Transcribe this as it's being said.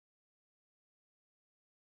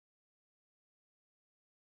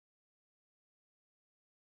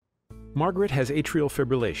Margaret has atrial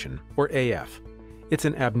fibrillation, or AF. It's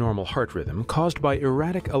an abnormal heart rhythm caused by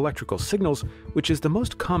erratic electrical signals, which is the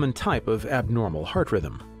most common type of abnormal heart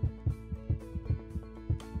rhythm.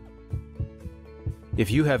 If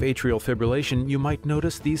you have atrial fibrillation, you might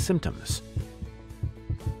notice these symptoms.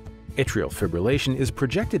 Atrial fibrillation is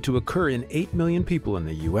projected to occur in 8 million people in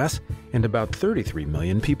the US and about 33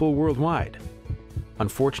 million people worldwide.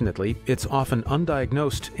 Unfortunately, it's often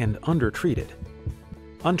undiagnosed and undertreated.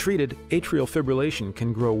 Untreated, atrial fibrillation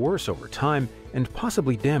can grow worse over time and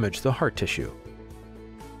possibly damage the heart tissue.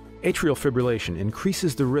 Atrial fibrillation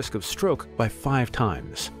increases the risk of stroke by 5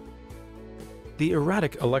 times. The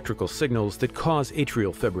erratic electrical signals that cause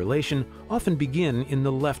atrial fibrillation often begin in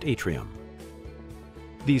the left atrium.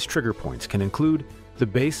 These trigger points can include the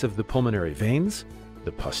base of the pulmonary veins,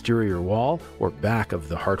 the posterior wall or back of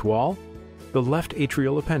the heart wall, the left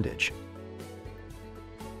atrial appendage.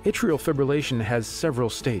 Atrial fibrillation has several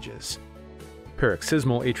stages.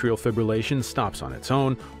 Paroxysmal atrial fibrillation stops on its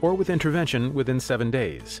own or with intervention within 7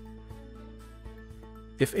 days.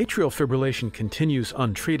 If atrial fibrillation continues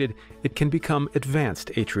untreated, it can become advanced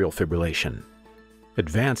atrial fibrillation.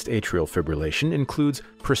 Advanced atrial fibrillation includes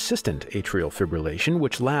persistent atrial fibrillation,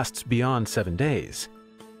 which lasts beyond 7 days,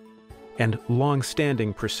 and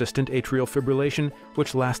long-standing persistent atrial fibrillation,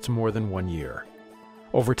 which lasts more than 1 year.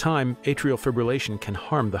 Over time, atrial fibrillation can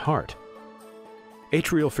harm the heart.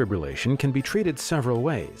 Atrial fibrillation can be treated several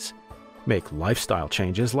ways. Make lifestyle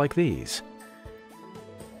changes like these.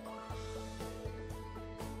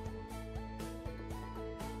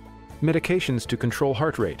 Medications to control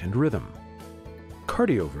heart rate and rhythm.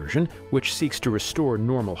 Cardioversion, which seeks to restore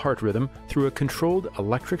normal heart rhythm through a controlled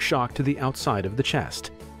electric shock to the outside of the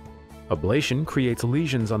chest. Ablation creates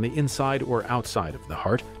lesions on the inside or outside of the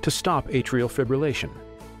heart to stop atrial fibrillation.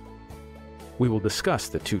 We will discuss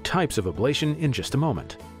the 2 types of ablation in just a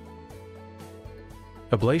moment.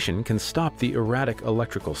 Ablation can stop the erratic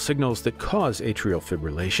electrical signals that cause atrial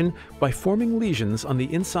fibrillation by forming lesions on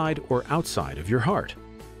the inside or outside of your heart.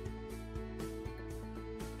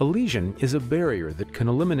 A lesion is a barrier that can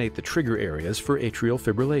eliminate the trigger areas for atrial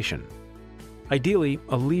fibrillation. Ideally,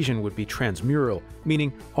 a lesion would be transmural,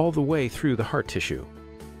 meaning all the way through the heart tissue.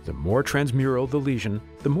 The more transmural the lesion,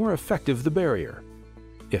 the more effective the barrier.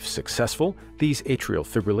 If successful, these atrial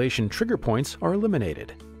fibrillation trigger points are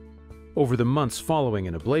eliminated. Over the months following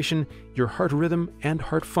an ablation, your heart rhythm and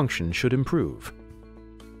heart function should improve.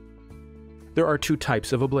 There are 2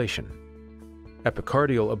 types of ablation.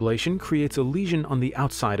 Epicardial ablation creates a lesion on the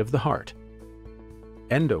outside of the heart.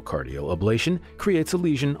 Endocardial ablation creates a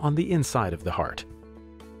lesion on the inside of the heart.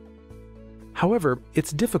 However,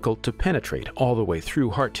 it's difficult to penetrate all the way through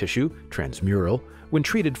heart tissue, transmural, when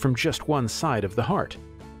treated from just one side of the heart.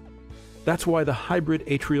 That's why the hybrid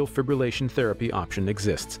atrial fibrillation therapy option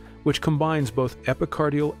exists, which combines both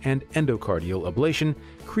epicardial and endocardial ablation,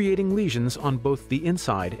 creating lesions on both the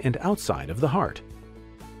inside and outside of the heart.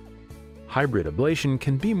 Hybrid ablation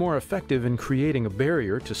can be more effective in creating a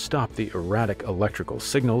barrier to stop the erratic electrical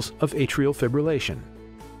signals of atrial fibrillation.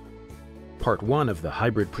 Part 1 of the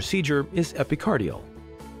hybrid procedure is epicardial.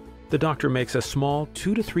 The doctor makes a small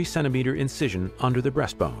 2 to 3 centimeter incision under the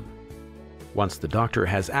breastbone. Once the doctor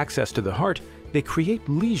has access to the heart, they create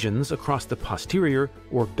lesions across the posterior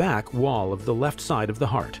or back wall of the left side of the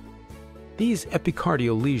heart. These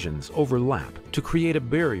epicardial lesions overlap to create a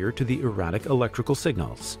barrier to the erratic electrical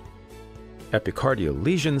signals. Epicardial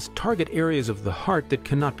lesions target areas of the heart that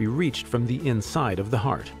cannot be reached from the inside of the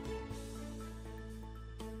heart.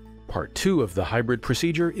 Part 2 of the hybrid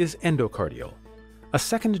procedure is endocardial. A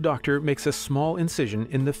second doctor makes a small incision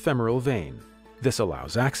in the femoral vein. This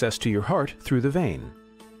allows access to your heart through the vein.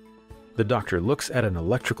 The doctor looks at an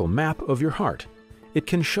electrical map of your heart. It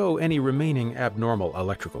can show any remaining abnormal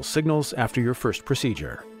electrical signals after your first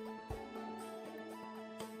procedure.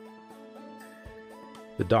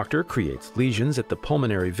 The doctor creates lesions at the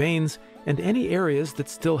pulmonary veins and any areas that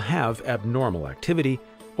still have abnormal activity,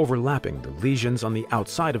 overlapping the lesions on the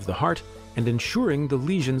outside of the heart and ensuring the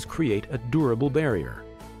lesions create a durable barrier.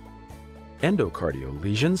 Endocardial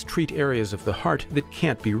lesions treat areas of the heart that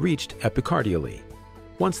can't be reached epicardially.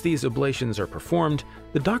 Once these ablations are performed,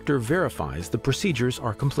 the doctor verifies the procedures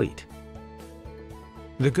are complete.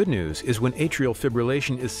 The good news is when atrial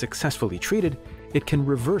fibrillation is successfully treated, it can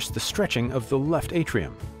reverse the stretching of the left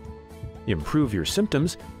atrium. Improve your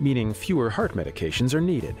symptoms, meaning fewer heart medications are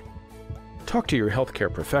needed. Talk to your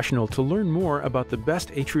healthcare professional to learn more about the best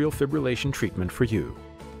atrial fibrillation treatment for you.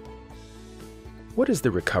 What is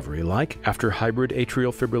the recovery like after hybrid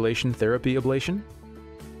atrial fibrillation therapy ablation?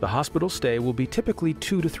 The hospital stay will be typically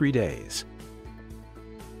 2 to 3 days.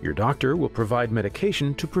 Your doctor will provide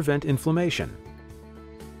medication to prevent inflammation.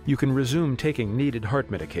 You can resume taking needed heart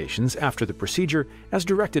medications after the procedure as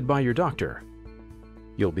directed by your doctor.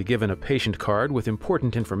 You'll be given a patient card with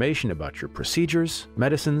important information about your procedures,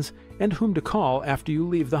 medicines, and whom to call after you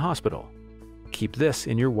leave the hospital. Keep this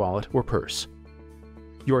in your wallet or purse.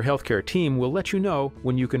 Your healthcare team will let you know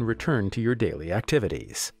when you can return to your daily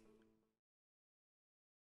activities.